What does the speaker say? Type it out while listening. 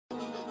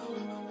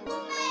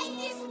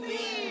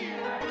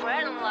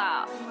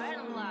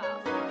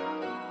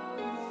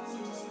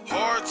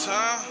Hard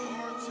time,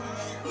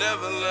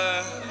 never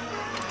last.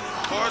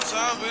 Hard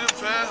time be the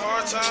past,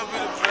 hard time be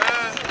the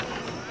past.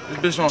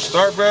 This bitch won't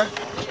start, bruh.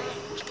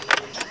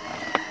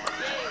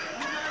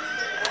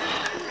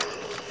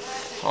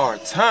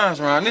 Hard times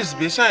around this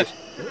bitch, ain't it?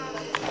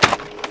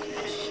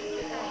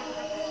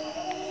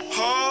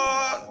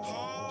 Hard.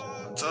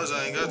 Told you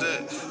I ain't got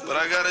that, but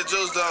I got it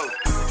juice though.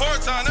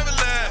 Hard time never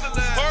last.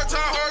 Hard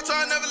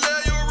time never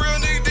last. You a real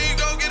nigga, then you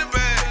gon' get it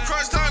back.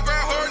 Crunch time,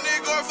 grind hard,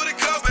 nigga, going for the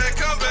comeback,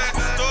 comeback.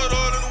 Throw it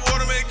all in the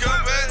water, make it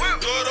come back.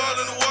 Throw it all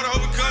in the water,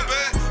 hope it come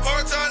back.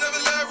 Hard time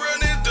never last, real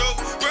nigga dope.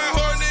 Grind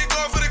hard, nigga,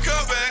 going for the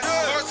comeback.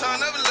 Hard time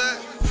never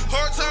last.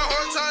 Hard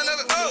time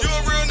never. You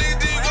a real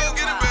nigga, then you gon'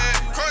 get it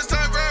back. Crunch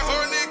time, grind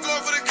hard, nigga,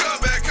 going for the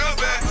comeback,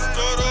 comeback.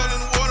 Throw it all in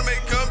the water,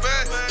 make it come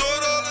back. Throw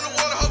it all in the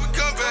water, hope it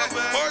come back.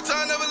 Hard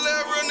time never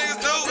last, real niggas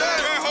dope.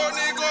 Grind hard,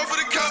 nigga, going for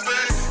the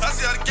comeback. I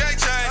see how the gang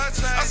change.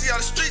 I see how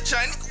the street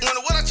change.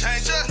 Wonder what I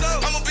change up.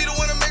 I'ma be the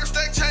one to make a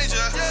stack change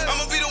up.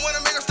 I'ma be the one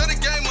to make a steady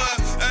game up.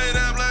 Hey,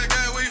 that black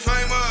gang, we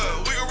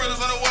famous. We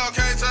gorillas on the wall,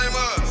 can't tame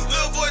us.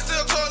 Little boy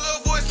still tall,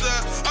 little boy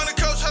stuff. I'm the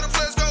coach, how the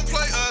players gon'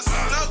 play us.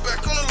 Now I'm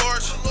back on the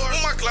large.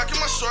 With my Glock in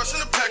my shorts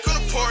and the pack on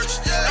the porch.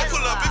 I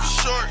pull up if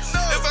it's short.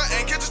 If I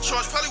ain't catch a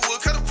charge, probably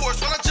would cut a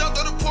Porsche. When I jumped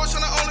on the porch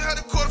and I only had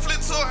the quarter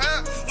flip to a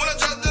half. When I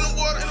jumped in the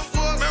water,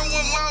 man,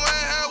 when mama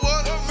ain't had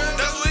water.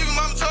 That's what even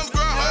mama told me,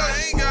 grind hard.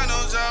 I ain't got no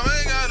job,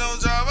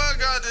 I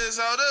got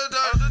this out the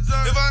door.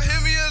 If I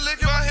hit me a lick,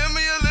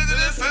 then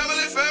it's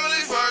family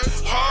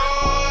first.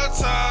 Hard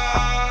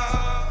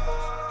time.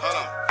 Hold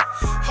on.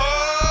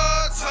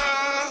 Hard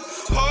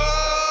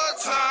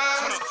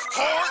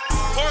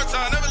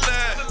time never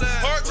last.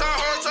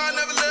 Hard time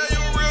never last. You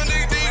a real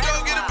nigga, then you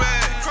gon' get it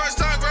back. Crunch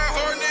time, grind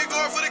hard, nigga,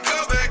 going for the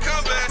comeback,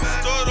 comeback.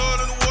 Throw it all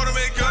in the water,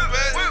 make it come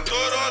back. Throw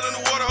it all in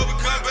the water, hope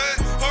it come back.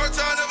 Hard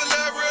time never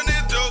last, real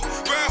nigga dope.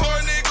 Grind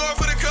hard, nigga, going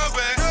for the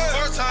comeback.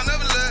 Hard time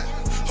never last.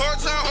 Hard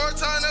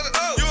time never.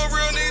 You a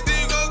real nigga, then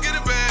you gon' get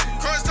it back.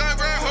 Crunch time,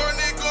 grind hard,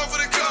 nigga, going for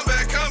the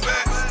comeback,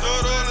 comeback. Throw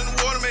it all in the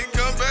water, make it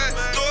come back.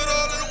 Throw it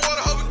all in the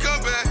water, hope it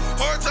come back.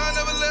 Hard time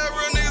never last,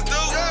 real niggas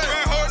dope.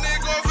 Grind hard,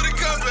 nigga, going for the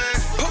comeback.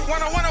 Put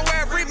 101 on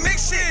where I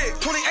remix shit.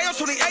 28 on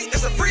 28,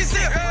 that's a free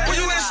zip. When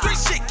you in the street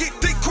shit, get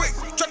thick quick.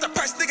 Drop the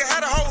price, nigga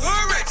had a whole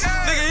hood rich.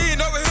 Nigga, he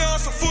ain't over here on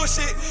some full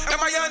shit. And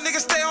my young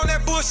niggas stay on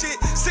that bullshit.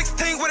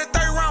 16 with a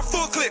 30 round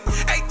full clip.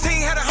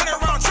 18 had a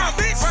 100 round drum.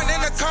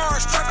 Running the car,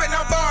 strapping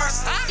out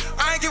bars.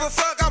 I ain't give a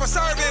fuck, I was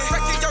serving.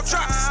 Wrecking your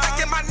drops,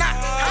 sticking my knot.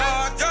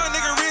 Young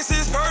nigga wrist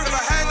is perfect. If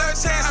I had another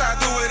chance, I'd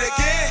do it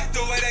again.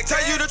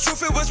 Tell you the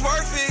truth, it was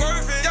worth it.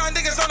 Young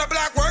niggas on the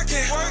block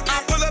working. I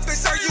pull up and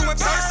serve you in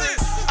person.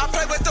 I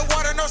play with the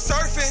water, no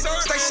surfing.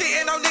 Stay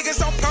shitting on niggas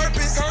on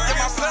purpose. In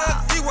my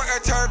blood, you were a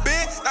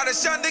turban. Now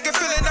this young nigga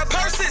feeling the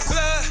purses.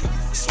 Blood,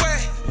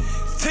 sweat,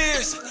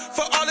 tears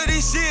for all of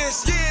these years.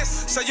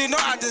 So you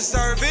know I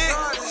deserve it.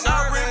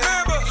 I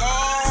remember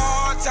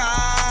hard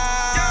times.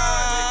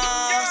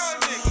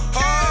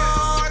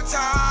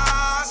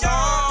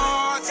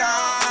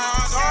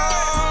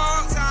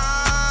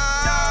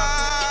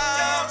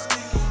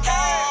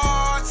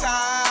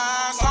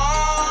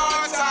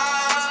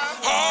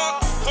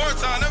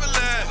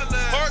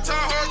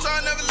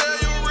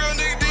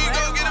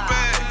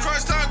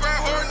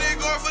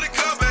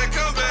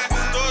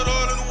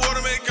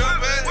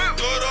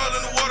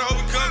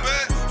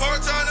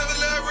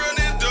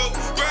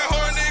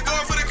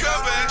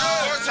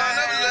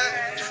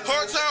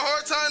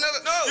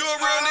 You a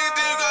real nigga.